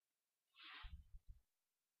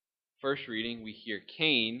first reading, we hear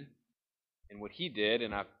Cain and what he did,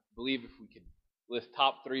 and I believe if we could list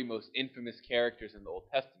top 3 most infamous characters in the Old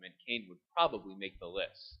Testament, Cain would probably make the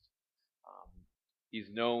list. He's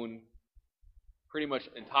known pretty much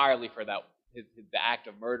entirely for the act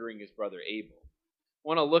of murdering his brother Abel. I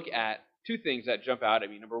want to look at 2 things that jump out at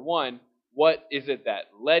me. Number 1, what is it that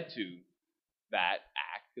led to that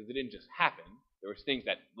act? Because it didn't just happen. There was things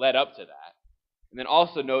that led up to that. And then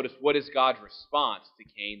also notice what is God's response to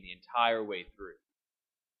Cain the entire way through.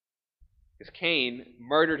 Because Cain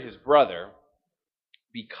murdered his brother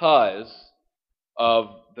because of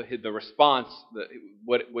the response,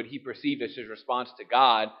 what he perceived as his response to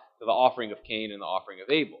God to the offering of Cain and the offering of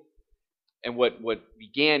Abel. And what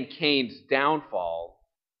began Cain's downfall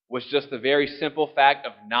was just the very simple fact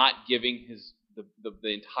of not giving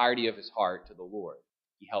the entirety of his heart to the Lord.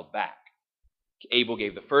 He held back. Abel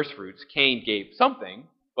gave the first fruits. Cain gave something,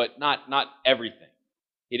 but not everything.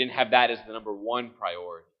 He didn't have that as the number 1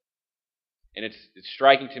 priority. And it's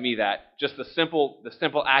striking to me that just the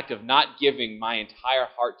simple act of not giving my entire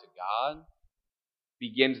heart to God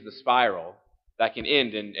begins the spiral that can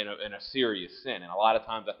end in a serious sin. And a lot of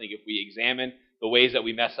times I think if we examine the ways that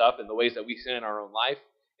we mess up and the ways that we sin in our own life,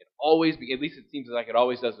 it always, at least it seems like it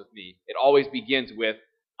always does with me, it always begins with,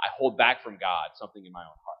 I hold back from God something in my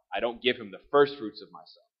own heart. I don't give him the first fruits of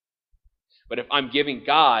myself. But if I'm giving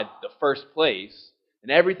God the first place,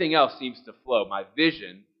 then everything else seems to flow. My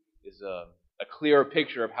vision is a clearer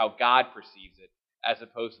picture of how God perceives it, as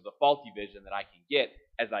opposed to the faulty vision that I can get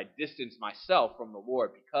as I distance myself from the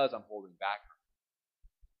Lord because I'm holding back from him.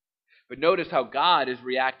 But notice how God is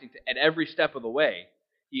reacting to at every step of the way.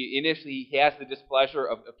 He has the displeasure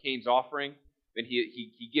of Cain's offering, then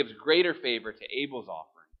he gives greater favor to Abel's offering.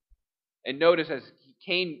 And notice as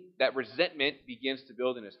Cain, that resentment begins to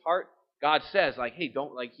build in his heart, God says, hey,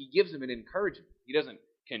 he gives him an encouragement. He doesn't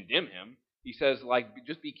condemn him. He says,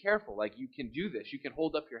 just be careful. You can do this. You can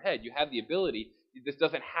hold up your head. You have the ability. This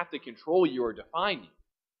doesn't have to control you or define you.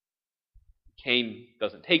 Cain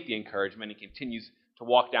doesn't take the encouragement and continues to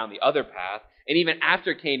walk down the other path. And even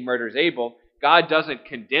after Cain murders Abel, God doesn't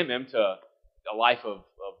condemn him to a life to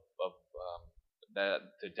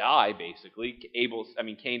die, basically.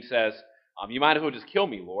 Cain says, you might as well just kill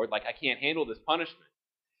me, Lord. I can't handle this punishment.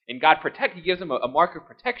 And God he gives him a mark of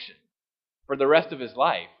protection for the rest of his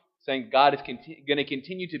life, saying God is going to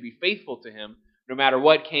continue to be faithful to him no matter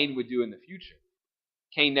what Cain would do in the future.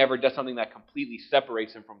 Cain never does something that completely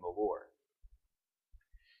separates him from the Lord.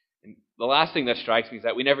 And the last thing that strikes me is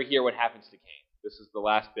that we never hear what happens to Cain. This is the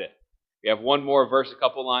last bit. We have one more verse a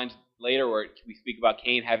couple lines later where we speak about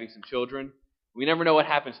Cain having some children. We never know what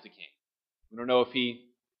happens to Cain. We don't know if he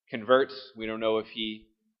converts. We don't know if he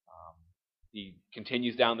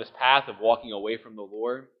continues down this path of walking away from the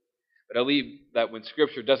Lord. But I believe that when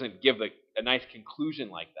Scripture doesn't give a nice conclusion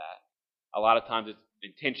like that, a lot of times it's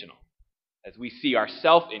intentional. As we see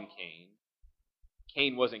ourselves in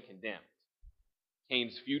Cain wasn't condemned.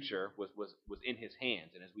 Cain's future was in his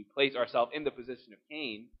hands. And as we place ourselves in the position of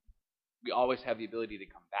Cain, we always have the ability to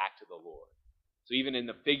come back to the Lord. So even in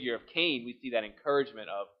the figure of Cain, we see that encouragement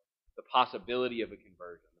of the possibility of a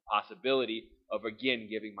conversion, the possibility of again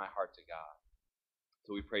giving my heart to God.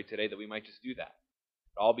 So we pray today that we might just do that.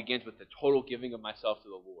 It all begins with the total giving of myself to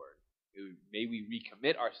the Lord. May we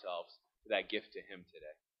recommit ourselves to that gift to him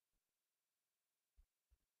today.